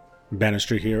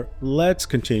Bannister here. Let's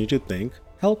continue to think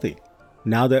healthy.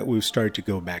 Now that we've started to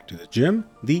go back to the gym,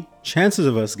 the chances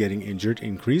of us getting injured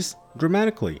increase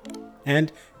dramatically.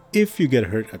 And if you get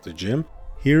hurt at the gym,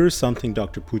 here's something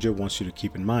Dr. Pooja wants you to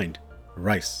keep in mind.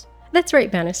 Rice. That's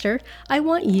right, Bannister. I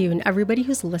want you and everybody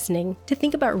who's listening to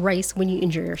think about rice when you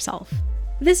injure yourself.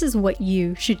 This is what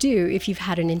you should do if you've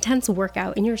had an intense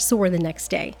workout and you're sore the next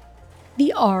day.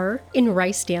 The R in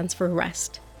rice stands for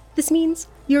rest. This means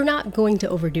you're not going to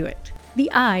overdo it. The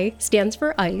I stands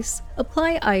for ice.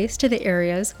 Apply ice to the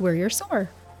areas where you're sore.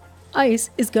 Ice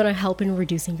is going to help in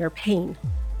reducing your pain.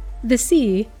 The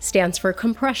C stands for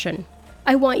compression.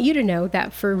 I want you to know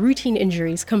that for routine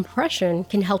injuries, compression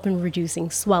can help in reducing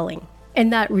swelling,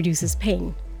 and that reduces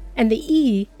pain. And the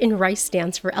E in rice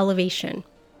stands for elevation.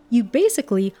 You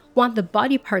basically want the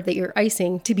body part that you're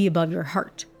icing to be above your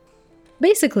heart.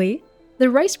 Basically, the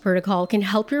rice protocol can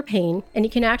help your pain, and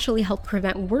it can actually help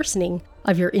prevent worsening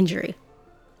of your injury.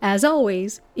 As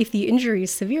always, if the injury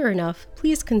is severe enough,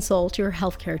 please consult your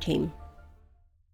healthcare team.